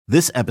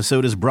This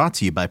episode is brought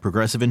to you by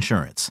Progressive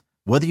Insurance.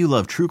 Whether you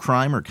love true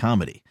crime or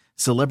comedy,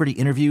 celebrity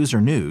interviews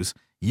or news,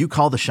 you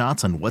call the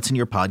shots on what's in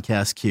your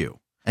podcast queue.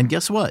 And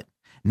guess what?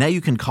 Now you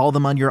can call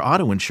them on your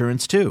auto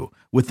insurance too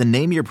with the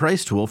Name Your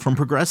Price tool from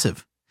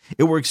Progressive.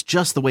 It works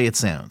just the way it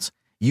sounds.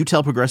 You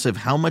tell Progressive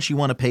how much you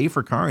want to pay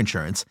for car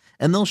insurance,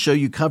 and they'll show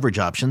you coverage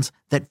options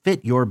that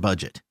fit your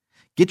budget.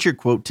 Get your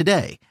quote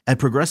today at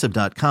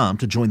Progressive.com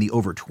to join the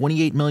over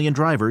 28 million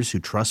drivers who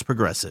trust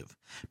Progressive.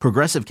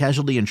 Progressive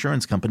Casualty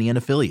Insurance Company and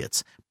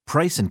Affiliates.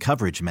 Price and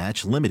coverage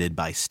match limited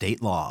by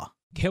state law.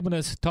 Helping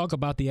us talk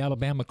about the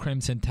Alabama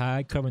Crimson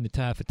Tide, covering the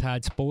Tide for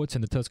Tide Sports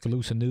and the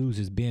Tuscaloosa News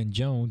is Ben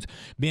Jones.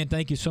 Ben,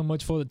 thank you so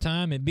much for the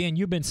time. And Ben,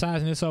 you've been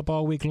sizing this up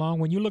all week long.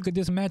 When you look at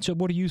this matchup,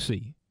 what do you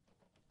see?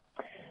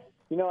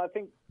 You know, I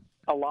think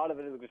a lot of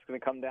it is just going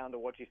to come down to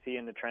what you see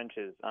in the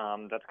trenches.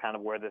 That's kind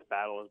of where this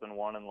battle has been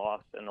won and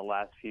lost in the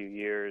last few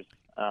years,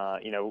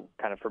 kind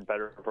of for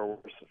better or for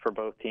worse for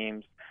both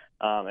teams.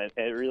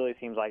 It really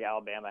seems like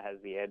Alabama has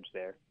the edge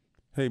there.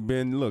 Hey,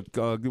 Ben, look,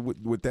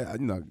 with that,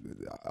 I'm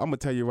going to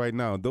tell you right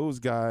now, those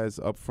guys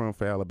up front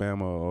for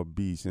Alabama are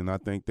beasts, and I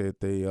think that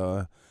they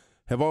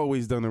have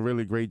always done a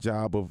really great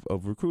job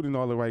of recruiting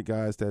all the right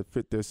guys that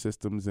fit their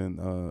systems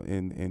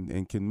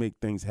and can make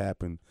things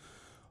happen.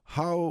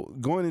 How,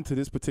 going into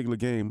this particular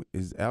game,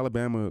 is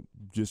Alabama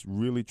just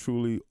really,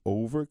 truly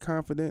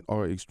overconfident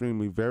or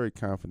extremely very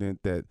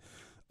confident that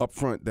up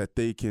front that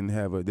they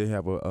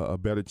have a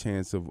better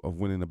chance of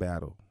winning the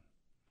battle?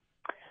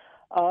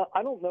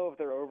 I don't know if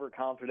they're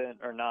overconfident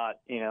or not.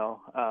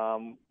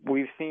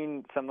 We've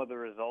seen some of the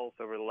results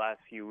over the last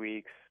few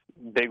weeks,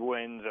 big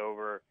wins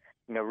over,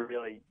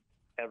 really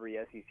every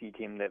SEC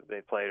team that they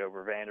played,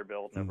 over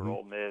Vanderbilt, over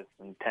Ole Miss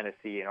and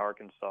Tennessee and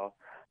Arkansas.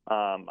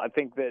 I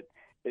think that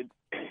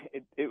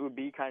it would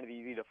be kind of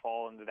easy to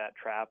fall into that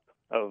trap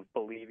of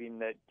believing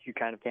that you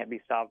kind of can't be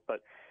stopped,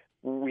 but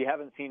we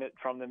haven't seen it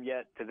from them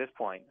yet to this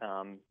point.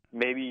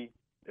 Maybe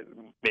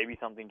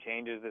something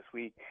changes this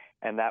week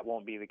and that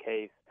won't be the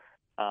case.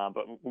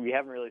 But we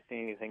haven't really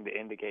seen anything to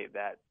indicate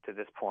that to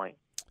this point.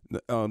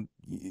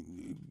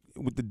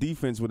 With the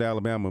defense with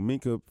Alabama,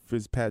 Minkah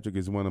Fitzpatrick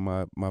is one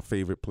of my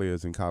favorite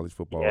players in college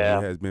football.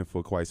 Yeah. He has been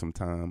for quite some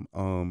time.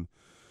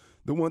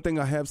 The one thing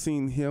I have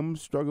seen him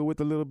struggle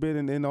with a little bit,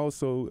 and then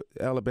also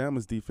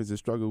Alabama's defense has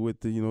struggled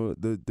with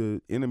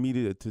the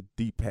intermediate to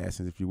deep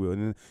passes, if you will.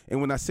 And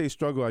when I say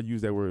struggle, I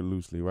use that word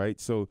loosely, right?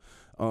 So,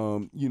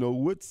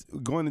 what's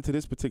going into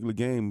this particular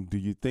game? Do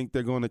you think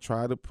they're going to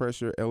try to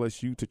pressure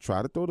LSU to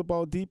try to throw the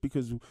ball deep?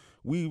 Because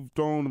we've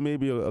thrown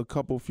maybe a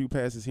few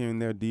passes here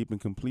and there deep and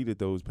completed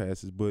those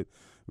passes, but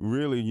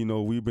really,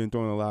 we've been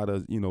throwing a lot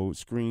of,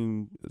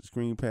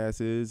 screen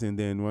passes and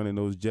then running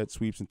those jet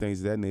sweeps and things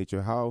of that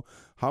nature.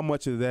 How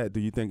much of that do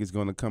you think is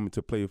going to come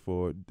into play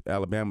for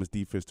Alabama's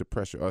defense to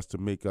pressure us to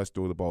make us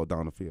throw the ball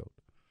down the field?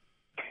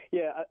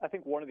 Yeah, I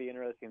think one of the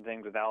interesting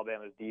things with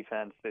Alabama's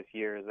defense this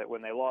year is that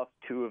when they lost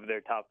two of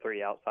their top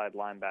three outside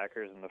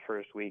linebackers in the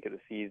first week of the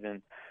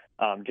season,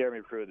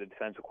 Jeremy Pruitt, the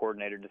defensive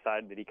coordinator,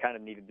 decided that he kind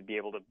of needed to be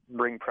able to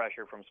bring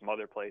pressure from some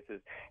other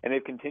places. And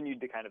they've continued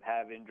to kind of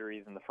have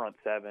injuries in the front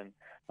seven.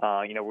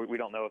 We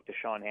don't know if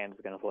Deshaun Hand is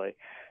going to play.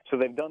 So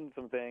they've done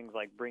some things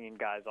like bringing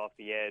guys off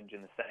the edge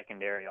in the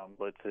secondary on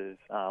blitzes.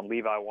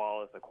 Levi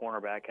Wallace, the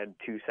cornerback, had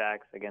 2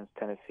 sacks against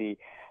Tennessee.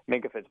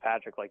 Minkah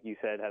Fitzpatrick, like you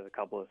said, has a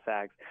couple of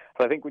sacks.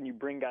 So I think when you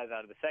bring guys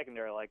out of the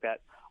secondary like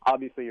that,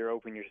 obviously you're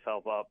opening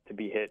yourself up to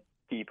be hit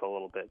deep a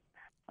little bit.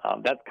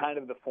 That's kind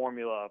of the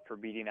formula for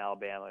beating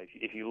Alabama.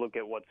 If you look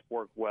at what's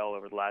worked well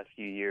over the last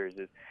few years,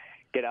 is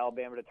get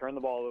Alabama to turn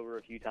the ball over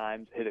a few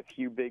times, hit a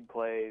few big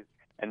plays,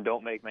 and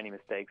don't make many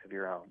mistakes of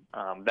your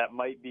own. That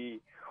might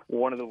be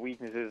one of the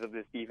weaknesses of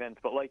this defense.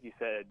 But like you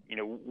said,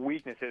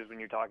 weaknesses when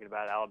you're talking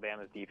about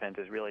Alabama's defense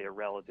is really a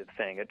relative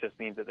thing. It just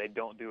means that they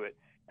don't do it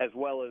as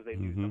well as they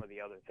do some of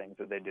the other things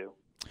that they do.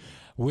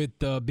 With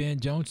Ben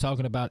Jones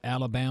talking about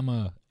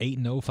Alabama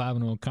 8-0,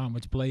 5-0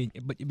 conference play.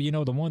 But,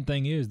 the one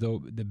thing is, though,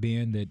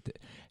 Ben, that,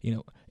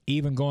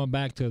 even going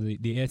back to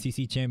the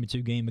SEC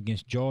championship game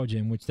against Georgia,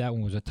 in which that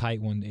one was a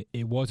tight one,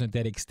 it wasn't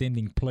that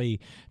extending play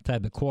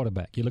type of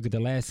quarterback. You look at the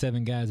last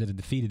 7 guys that have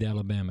defeated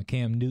Alabama: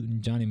 Cam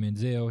Newton, Johnny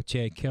Manziel,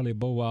 Chad Kelly,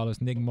 Bo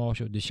Wallace, Nick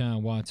Marshall,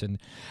 Deshaun Watson,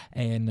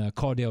 and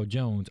Cardale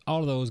Jones.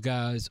 All of those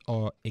guys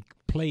are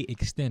play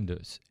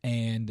extenders,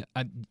 and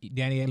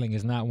Danny Etling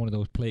is not one of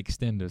those play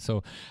extenders.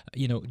 So,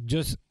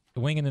 just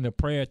winging in a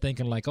prayer,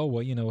 thinking like,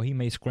 he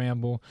may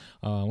scramble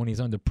when he's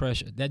under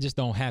pressure. That just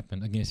don't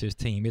happen against his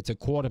team. It's a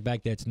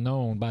quarterback that's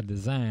known by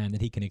design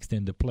that he can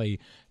extend the play,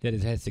 that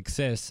has had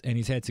success, and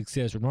he's had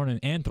success running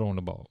and throwing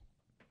the ball.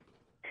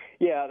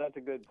 Yeah, that's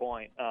a good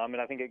point. And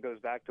I think it goes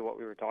back to what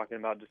we were talking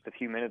about just a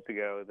few minutes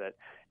ago, that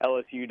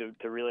LSU,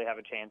 to really have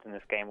a chance in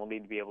this game, will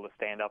need to be able to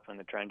stand up in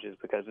the trenches,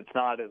 because it's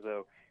not as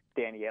though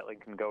Danny Etling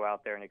can go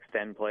out there and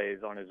extend plays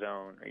on his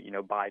own,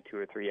 or, buy 2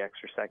 or 3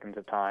 extra seconds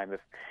of time.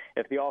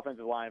 If the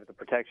offensive line, if the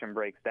protection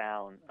breaks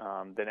down,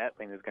 then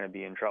Etling is going to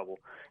be in trouble.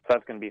 So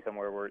that's going to be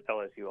somewhere where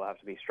LSU will have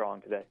to be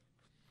strong today.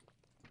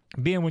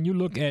 Ben, when you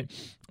look at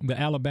the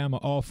Alabama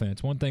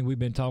offense, one thing we've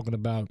been talking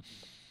about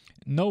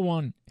no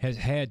one has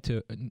had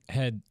to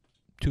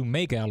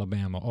make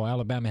Alabama, or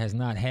Alabama has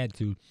not had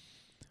to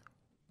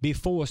be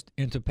forced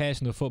into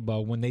passing the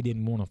football when they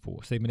didn't want to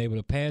force. They've been able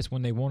to pass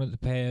when they wanted to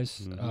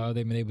pass. Mm-hmm.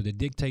 They've been able to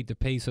dictate the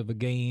pace of a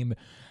game.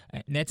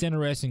 And that's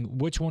interesting.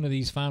 Which one of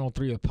these final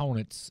three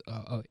opponents,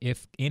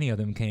 if any of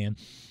them can,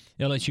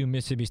 LSU,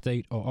 Mississippi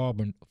State, or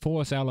Auburn,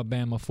 force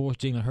Alabama, force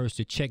Jalen Hurts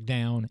to check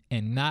down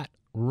and not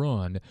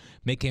run,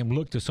 make him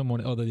look to someone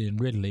other than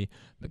Ridley?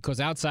 Because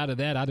outside of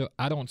that,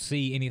 I don't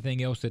see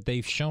anything else that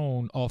they've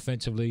shown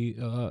offensively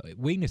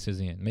weaknesses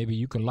in. Maybe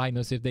you can lighten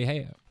us if they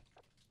have.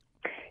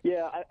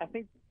 Yeah, I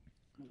think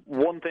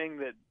one thing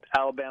that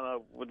Alabama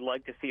would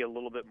like to see a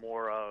little bit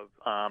more of,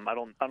 I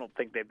don't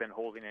think they've been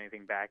holding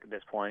anything back at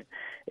this point,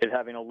 is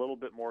having a little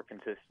bit more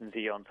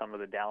consistency on some of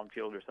the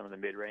downfield or some of the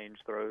mid-range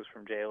throws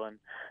from Jalen.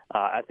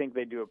 I think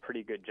they do a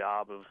pretty good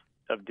job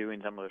of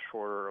doing some of the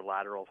shorter or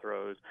lateral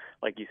throws,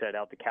 like you said,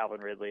 out to Calvin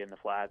Ridley in the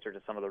flats or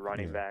to some of the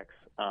running backs.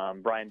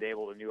 Brian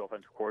Dable, the new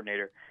offensive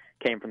coordinator,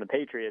 came from the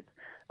Patriots,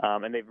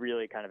 and they've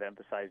really kind of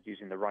emphasized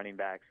using the running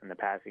backs in the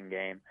passing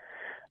game.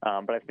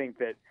 But I think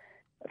that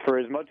for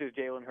as much as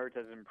Jalen Hurts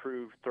has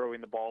improved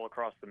throwing the ball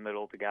across the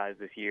middle to guys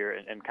this year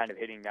and kind of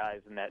hitting guys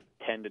in that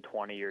 10 to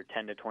 20 or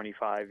 10 to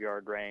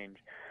 25-yard range,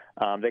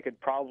 they could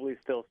probably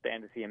still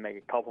stand to see him make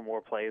a couple more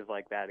plays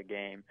like that a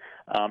game,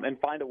 and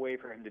find a way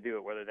for him to do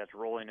it, whether that's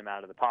rolling him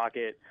out of the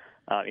pocket,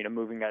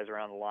 moving guys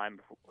around the line,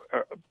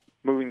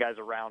 moving guys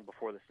around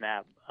before the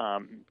snap,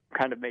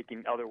 kind of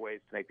making other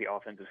ways to make the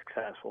offense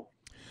successful.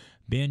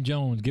 Ben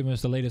Jones giving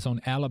us the latest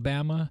on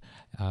Alabama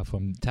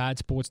from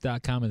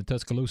Tidesports.com and the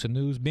Tuscaloosa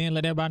News. Ben,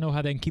 let everybody know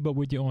how they can keep up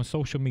with you on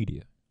social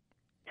media.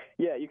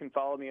 Yeah, you can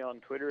follow me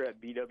on Twitter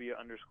at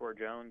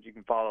BW_Jones. You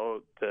can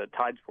follow the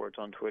Tide Sports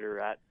on Twitter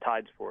at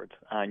Tidesports.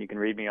 And you can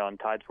read me on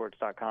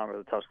Tidesports.com or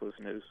the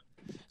Tuscaloosa News.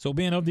 So,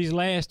 Ben, of these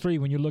last three,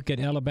 when you look at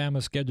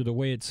Alabama's schedule, the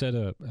way it's set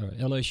up,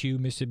 LSU,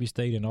 Mississippi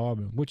State, and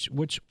Auburn, which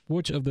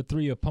of the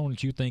three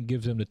opponents you think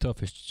gives them the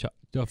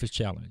toughest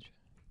challenge?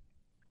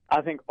 I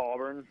think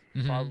Auburn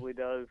probably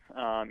does.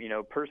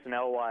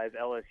 Personnel-wise,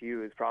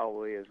 LSU is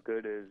probably as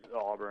good as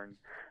Auburn.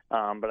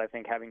 But I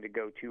think having to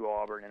go to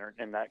Auburn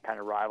in that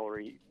kind of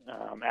rivalry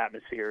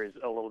atmosphere is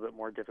a little bit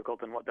more difficult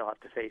than what they'll have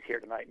to face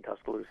here tonight in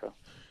Tuscaloosa.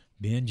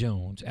 Ben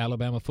Jones,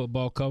 Alabama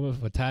football cover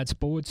for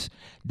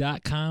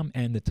Tidesports.com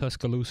and the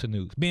Tuscaloosa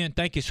News. Ben,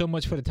 thank you so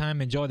much for the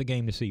time. Enjoy the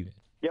game this evening.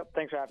 Yep,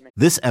 thanks for having me.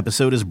 This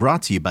episode is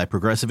brought to you by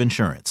Progressive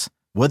Insurance.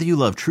 Whether you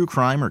love true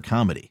crime or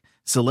comedy,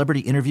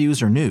 celebrity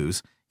interviews or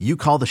news, you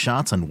call the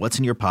shots on what's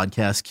in your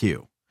podcast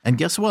queue. And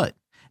guess what?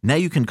 Now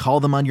you can call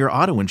them on your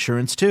auto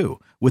insurance too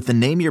with the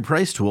Name Your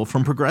Price tool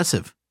from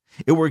Progressive.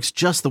 It works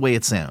just the way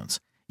it sounds.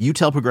 You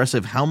tell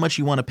Progressive how much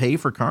you want to pay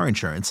for car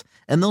insurance,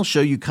 and they'll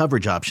show you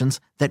coverage options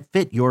that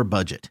fit your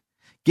budget.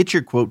 Get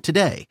your quote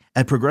today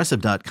at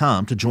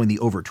Progressive.com to join the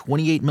over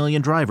 28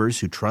 million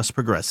drivers who trust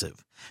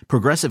Progressive.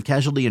 Progressive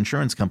Casualty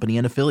Insurance Company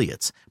and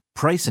Affiliates.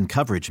 Price and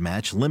coverage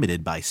match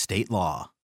limited by state law.